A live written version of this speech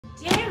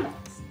Damn it!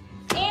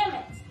 Damn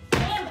it!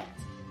 Damn it!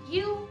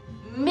 You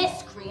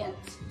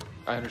miscreant!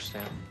 I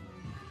understand.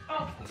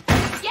 Oh,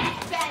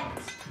 get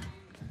bent!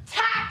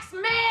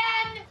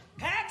 Taxman!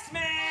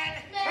 Taxman!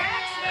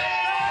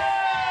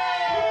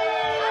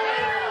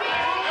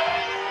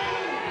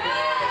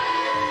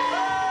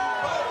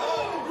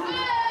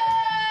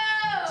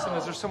 So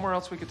is there somewhere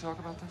else we could talk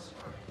about this?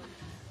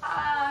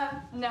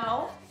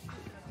 No.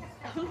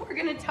 We're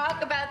gonna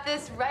talk about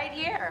this right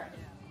here.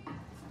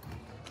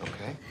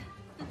 Okay.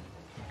 It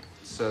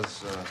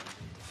says,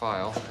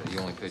 file that you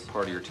only paid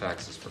part of your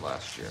taxes for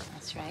last year.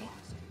 That's right.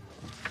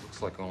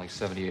 Looks like only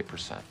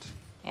 78%.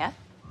 Yeah?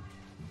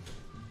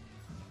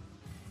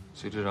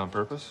 So you did it on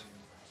purpose?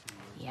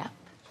 Yep.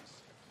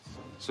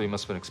 So you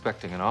must have been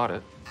expecting an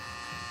audit.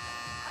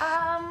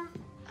 I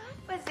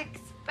was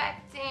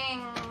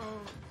expecting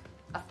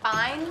a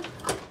fine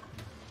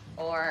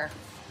or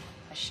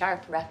a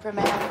sharp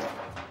reprimand.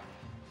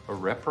 A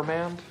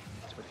reprimand?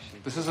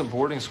 This isn't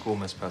boarding school,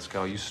 Miss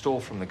Pascal. You stole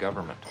from the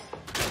government.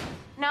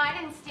 No, I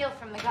didn't steal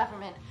from the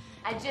government.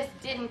 I just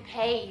didn't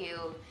pay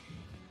you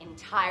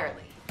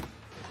entirely.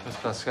 Miss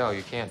Pascal,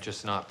 you can't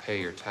just not pay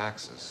your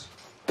taxes.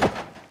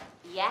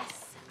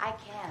 Yes, I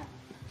can.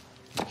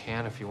 You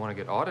can if you want to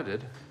get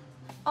audited.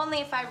 Only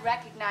if I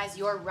recognize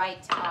your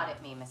right to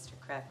audit me, Mr.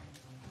 Crook.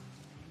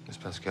 Miss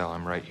Pascal,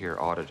 I'm right here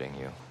auditing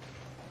you.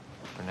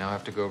 I now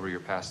have to go over your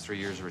past 3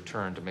 years'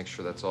 return to make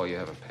sure that's all you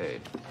haven't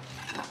paid.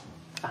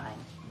 Fine.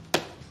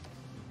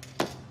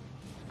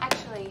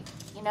 Actually,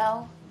 you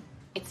know,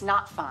 it's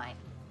not fine.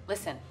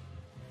 Listen,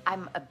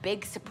 I'm a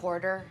big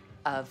supporter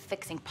of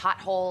fixing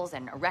potholes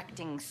and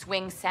erecting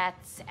swing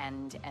sets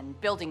and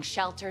building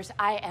shelters.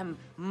 I am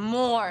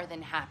more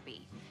than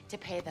happy to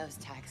pay those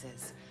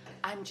taxes.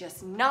 I'm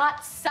just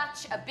not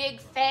such a big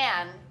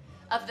fan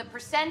of the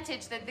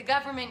percentage that the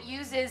government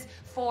uses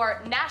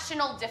for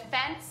national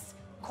defense,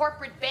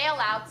 corporate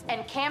bailouts,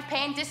 and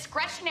campaign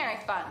discretionary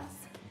funds.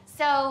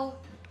 So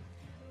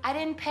I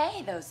didn't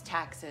pay those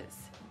taxes.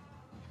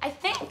 I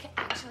think,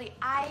 actually,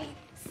 I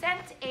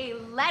sent a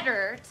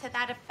letter to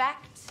that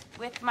effect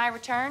with my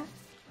return.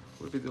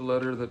 Would it be the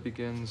letter that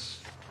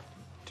begins,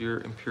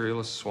 "Dear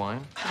imperialist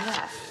swine"?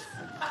 Yes.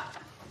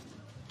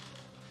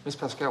 Miss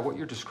Pascal, what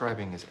you're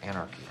describing is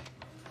anarchy.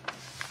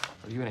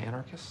 Are you an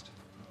anarchist?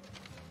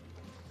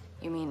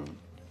 You mean,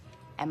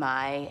 am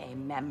I a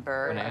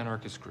member? An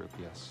anarchist group,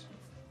 yes.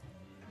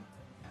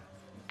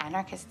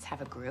 Anarchists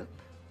have a group?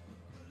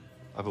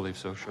 I believe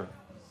so, sure.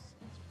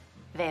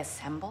 They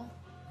assemble?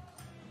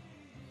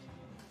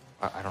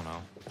 I don't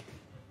know.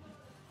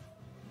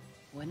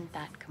 Wouldn't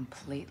that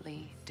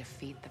completely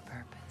defeat the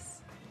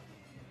purpose?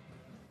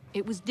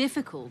 It was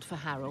difficult for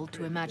Harold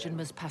to imagine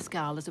Miss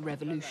Pascal as a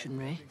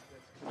revolutionary.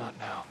 Not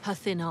now. Her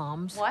thin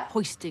arms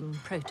hoisting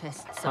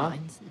protest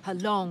signs, her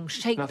long,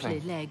 shapely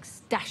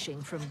legs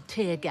dashing from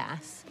tear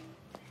gas.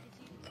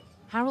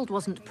 Harold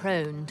wasn't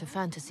prone to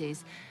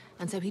fantasies,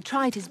 and so he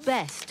tried his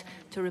best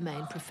to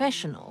remain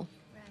professional,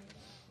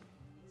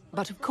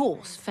 but of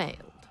course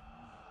failed.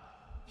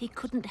 He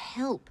couldn't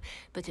help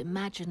but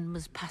imagine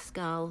Miss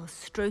Pascal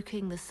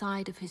stroking the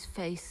side of his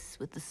face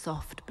with the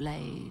soft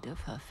blade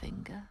of her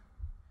finger.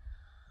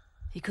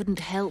 He couldn't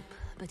help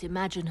but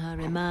imagine her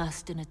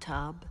immersed in a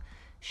tub,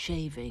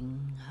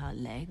 shaving her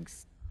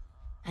legs.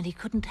 And he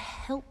couldn't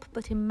help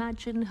but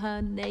imagine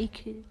her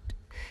naked,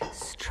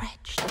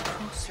 stretched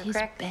across his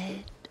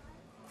bed.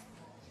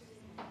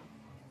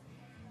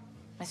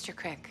 Mr.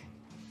 Crick.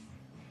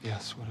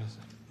 Yes, what is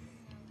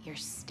it? You're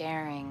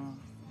staring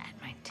at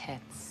my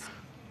tits.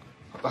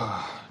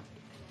 I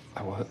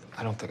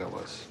don't think I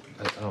was.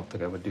 I don't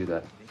think I would do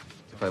that.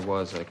 If I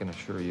was, I can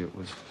assure you it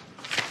was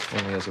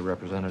only as a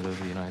representative of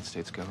the United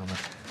States government.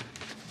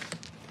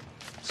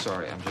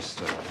 Sorry, I'm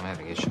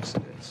having issues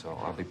today, so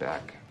I'll be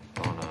back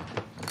on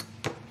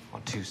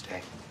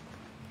Tuesday.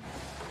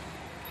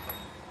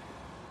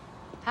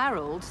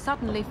 Harold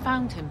suddenly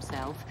found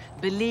himself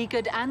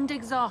beleaguered and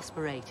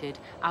exasperated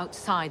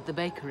outside the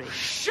bakery.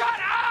 Shut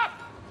up!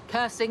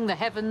 Cursing the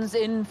heavens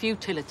in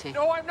futility.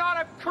 No, I'm not.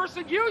 I'm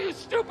cursing you, you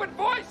stupid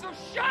boy, so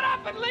shut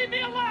up and leave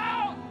me alone!